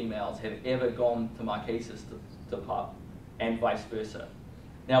Bimini females have ever gone to Marquesas to pup, and vice versa.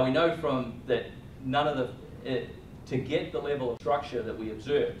 Now we know from that none of the to get the level of structure that we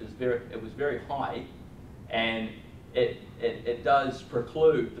observed, it was very high, and it does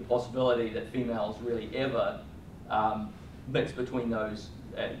preclude the possibility that females really ever mix between those,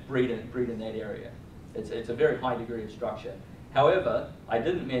 breed in that area. It's a very high degree of structure. However, I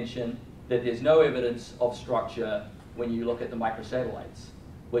didn't mention that there's no evidence of structure when you look at the microsatellites,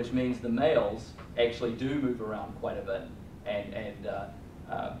 which means the males actually do move around quite a bit and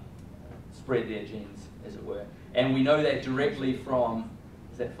spread their genes, as it were. And we know that directly from,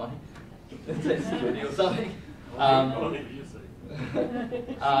 is that funny? Is that security or something?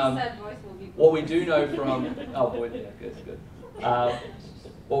 What we do know from, oh boy, yeah, good.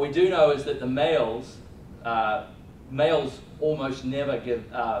 What we do know is that the males almost never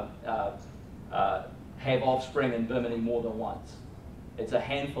have offspring in Bimini more than once. It's a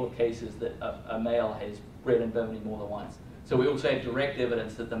handful of cases that a male has bred in Bimini more than once. So we also have direct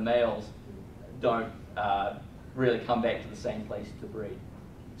evidence that the males don't really come back to the same place to breed.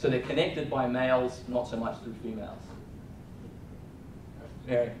 So they're connected by males, not so much through females.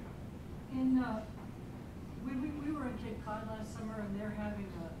 Mary? We were in Cape Cod last summer, and they're having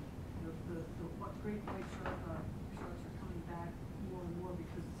the great white sharks are coming back more and more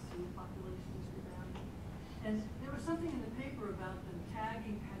because the seal population is rebounding. And there was something in the paper about them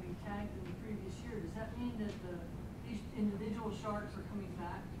having tagged in the previous year. Does that mean that these individual sharks are coming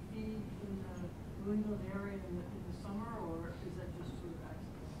back to feed in the New England area in the summer, or is that just sort of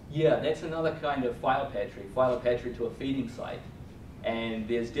accidental? Yeah, that's another kind of philopatry to a feeding site. And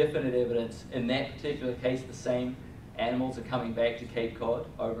there's definite evidence in that particular case the same animals are coming back to Cape Cod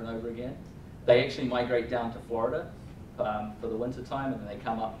over and over again. They actually migrate down to Florida for the winter time, and then they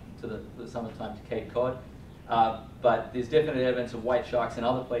come up to the summertime to Cape Cod. But there's definite evidence of white sharks in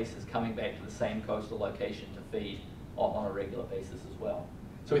other places coming back to the same coastal location to feed on a regular basis as well.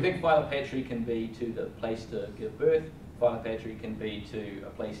 So we think philopatry can be to the place to give birth, philopatry can be to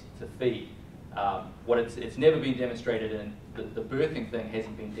a place to feed. It's never been demonstrated, and the birthing thing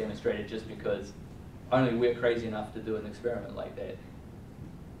hasn't been demonstrated just because only we're crazy enough to do an experiment like that.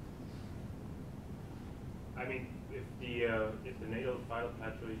 I mean, if the native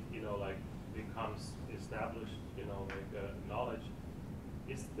philopatry, like becomes established, knowledge,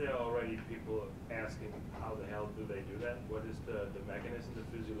 is there already people asking how the hell do they do that? What is the mechanism,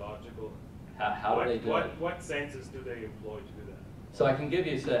 the physiological? How do they do it? What senses do they employ to do that? So I can give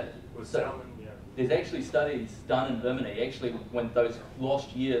you With salmon, yeah. There's actually studies done in Bimini. Actually, when those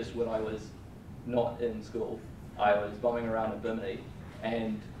lost years when I was not in school, I was bumming around in Bimini,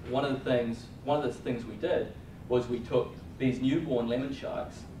 and one of the things we did was we took these newborn lemon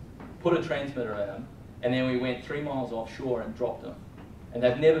sharks, put a transmitter in them, and then we went 3 miles offshore and dropped them. And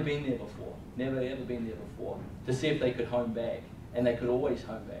they've never been there before, never ever been there before, to see if they could home back, and they could always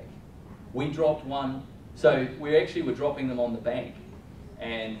home back. We dropped one, so we actually were dropping them on the bank,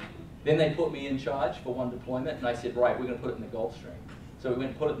 and then they put me in charge for one deployment, and I said, right, we're going to put it in the Gulf Stream. So we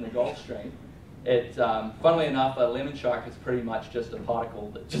went and put it in the Gulf Stream. Funnily enough, a lemon shark is pretty much just a particle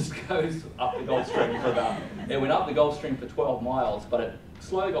that just goes up the Gulf Stream for it went up the Gulf Stream for 12 miles, but it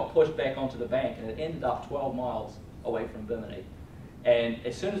slowly got pushed back onto the bank, and it ended up 12 miles away from Bimini. And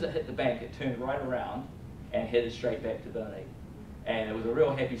as soon as it hit the bank, it turned right around and headed straight back to Bimini. And it was a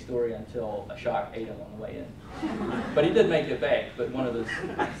real happy story until a shark ate him on the way in. But he did make it back, but one of his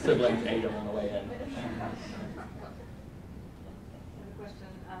siblings ate him on the way in.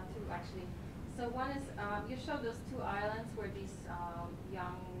 Question two, actually. So one is, you showed those 2 islands where these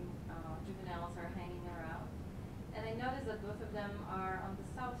young juveniles are hanging around. And I noticed that both of them are on the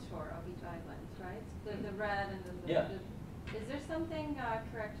south shore of each island, right? The red and Yeah. Is there something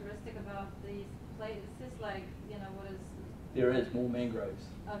characteristic about these places, like, what is... There is more mangroves.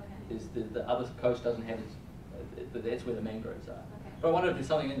 Okay. The other coast doesn't have that's where the mangroves are. Okay. But I wonder if there's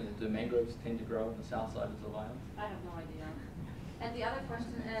something in it. Do mangroves tend to grow on the south side of the island? I have no idea. And the other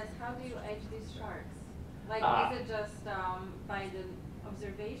question is, how do you age these sharks? Like, is it just by the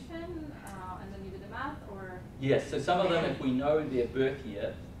observation, and then you do the math, or? Yes, so some of them, if we know their birth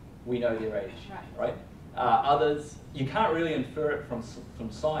year, we know their age, Right. Others, you can't really infer it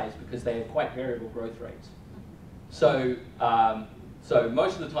from size because they have quite variable growth rates. So, so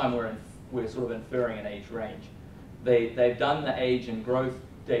most of the time we're sort of inferring an age range. They've done the age and growth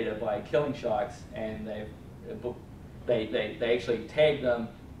data by killing sharks, and they actually tag them,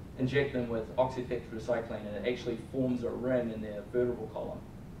 inject them with oxytetracycline, and it actually forms a ring in their vertebral column,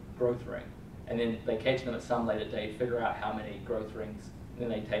 growth ring. And then they catch them at some later date, figure out how many growth rings,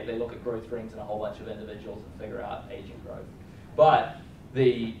 and then they look at growth rings in a whole bunch of individuals and figure out age and growth. But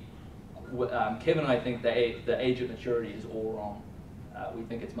Kevin and I think the age of maturity is all wrong. We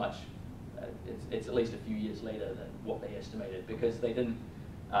think it's it's at least a few years later than what they estimated, because they didn't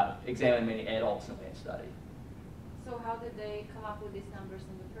examine many adults in that study. So how did they come up with these numbers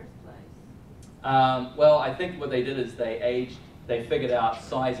in the first place? Well, I think what they did is they figured out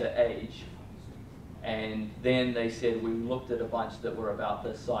size at age, and then they said we looked at a bunch that were about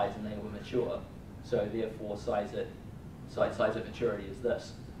this size and they were mature, so therefore size at maturity is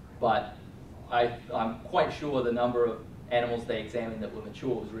this. But I'm quite sure the number of animals they examined that were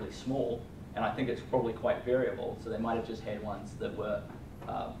mature was really small, and I think it's probably quite variable. So they might have just had ones that were,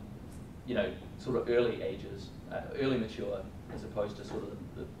 sort of early ages, early mature, as opposed to sort of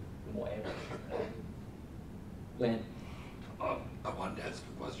the more average. Glenn? I wanted to ask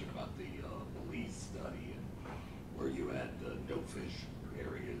a question about the Belize study, and where you had the no fish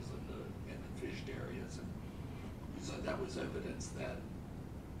areas and the fished areas, and you said that was evidence that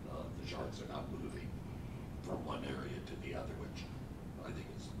the sharks are not moving from one area to the other, which I think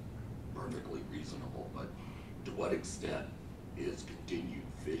is perfectly reasonable. But to what extent is continued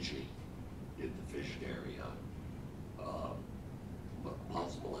fishing in the fished area a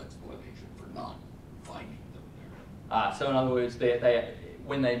possible explanation for not finding them there? So in other words,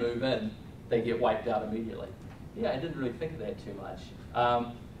 when they move in, they get wiped out immediately. Yeah, I didn't really think of that too much.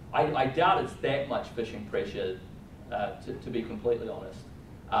 I doubt it's that much fishing pressure, to be completely honest.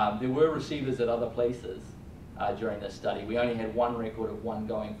 There were receivers at other places during this study. We only had one record of one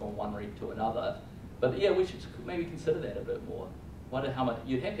going from one reef to another. But yeah, we should maybe consider that a bit more. Wonder how much,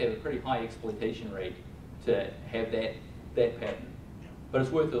 you'd have to have a pretty high exploitation rate to have that pattern. But it's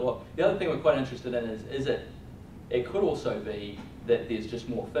worth a look. The other thing we're quite interested in is it could also be that there's just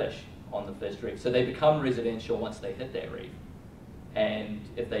more fish on the first reef. So they become residential once they hit that reef. And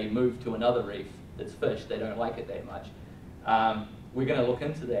if they move to another reef that's fish, they don't like it that much. We're going to look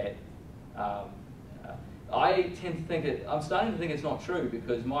into that. I tend to think I'm starting to think it's not true,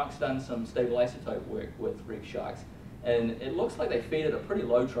 because Mark's done some stable isotope work with reef sharks, and it looks like they feed at a pretty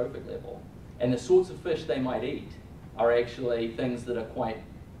low trophic level. And the sorts of fish they might eat are actually things that are quite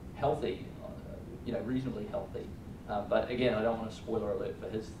healthy, reasonably healthy. But again, I don't want to spoiler alert for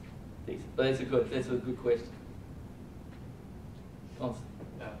his thesis. But that's a good question.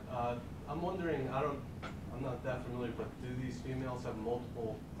 Yeah, I'm wondering, I'm not that familiar, but do these females have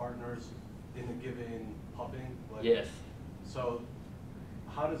multiple partners in a given pupping? Like, Yes. So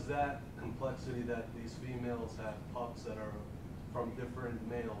how does that complexity that these females have pups that are from different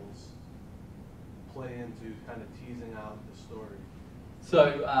males play into kind of teasing out the story?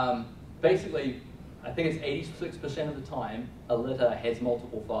 So basically, I think it's 86% of the time a litter has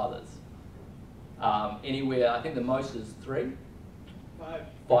multiple fathers. Anywhere, I think the most is 3?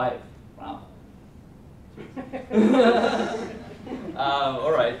 5. Wow.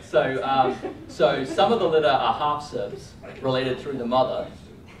 All right, so some of the litter are half sibs related through the mother,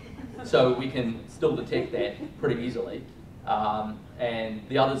 so we can still detect that pretty easily, and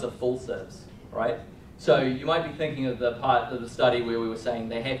the others are full sibs, right? So you might be thinking of the part of the study where we were saying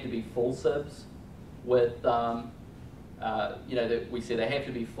they have to be full sibs with, that we said they have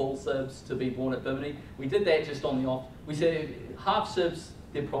to be full sibs to be born at Bimini. We did that just on the off. We said half sibs,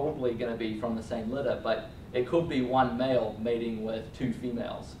 they're probably going to be from the same litter, but it could be one male mating with 2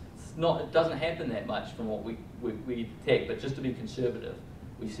 females. It doesn't happen that much from what we detect, but just to be conservative,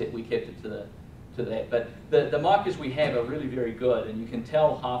 we kept it to that. But the markers we have are really very good, and you can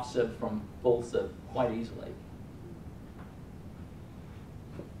tell half sib from full sib quite easily.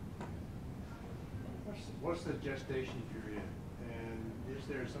 What's the gestation period, and is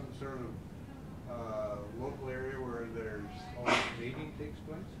there some sort of local area where there's always mating takes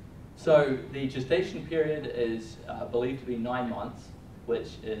place? So the gestation period is believed to be 9 months,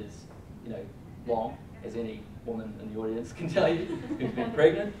 which is, long, as any woman in the audience can tell you who's been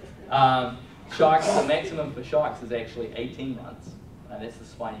pregnant. Sharks, the maximum for sharks is actually 18 months, and that's the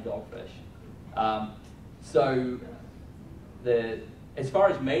spiny dogfish. As far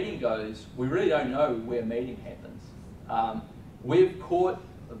as mating goes, we really don't know where mating happens. We've caught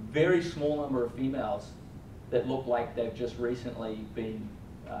a very small number of females that look like they've just recently been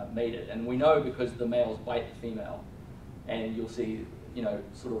mated, and we know because the males bite the female, and you'll see,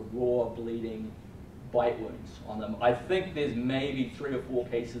 sort of raw bleeding bite wounds on them. I think there's maybe 3 or 4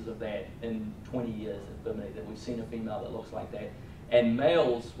 cases of that in 20 years at Bimini that we've seen a female that looks like that. And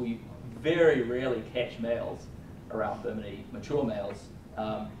males, we very rarely catch males around Bimini, mature males,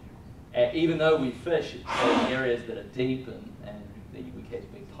 even though we fish in areas that are deep and we catch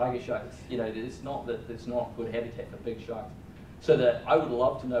big tiger sharks. It's not that it's not good habitat for big sharks. So that I would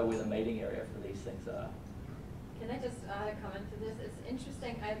love to know where the mating area for these things are. Can I just add a comment to this? It's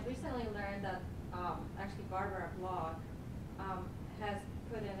interesting. I recently learned that actually Barbara Block has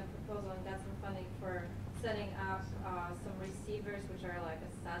put in a proposal and got some funding for setting up some receivers which are like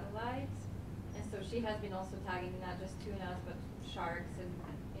a satellite. And so she has been also tagging not just tunas but sharks in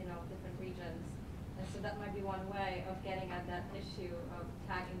different regions. And so that might be one way of getting at that issue of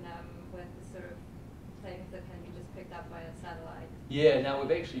tagging them with the sort of things that can be just picked up by a satellite. Yeah, now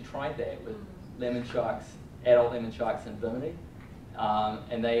we've actually tried that with lemon sharks, adult lemon sharks in Bimini,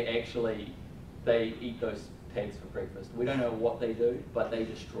 and they eat those tags for breakfast. We don't know what they do, but they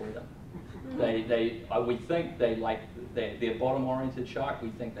destroy them. We think they like their bottom-oriented shark.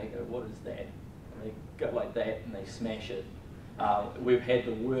 We think they go, what is that? And they go like that and they smash it. We've had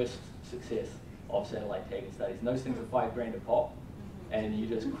the worst success of satellite tagging studies, and those things are $5 grand a pop, and you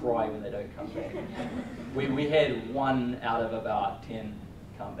just cry when they don't come back. We had 1 out of about 10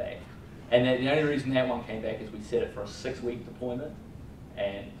 come back, and the only reason that one came back is we set it for a 6-week deployment.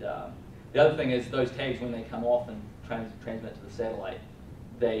 And the other thing is those tags, when they come off and transmit to the satellite,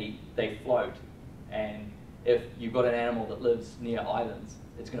 they float, and if you've got an animal that lives near islands,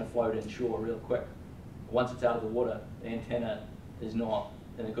 it's going to float inshore real quick. Once it's out of the water, the antenna is not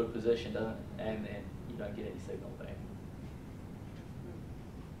in a good position, doesn't it? And you don't get any signal back.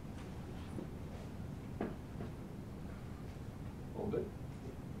 All good?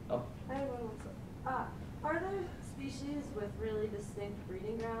 Oh. I have one more. Are there species with really distinct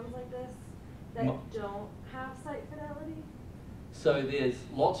breeding grounds like this that don't have site fidelity? So there's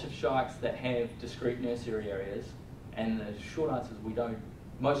lots of sharks that have discrete nursery areas, and the short answer is we don't.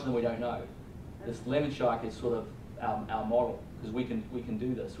 Most of them we don't know. This lemon shark is sort of our model, because we can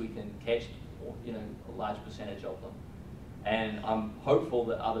do this. We can catch, a large percentage of them, and I'm hopeful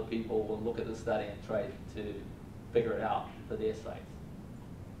that other people will look at the study and try to figure it out for their sites.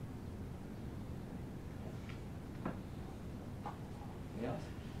 Anything else?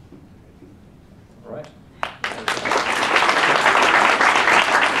 All right.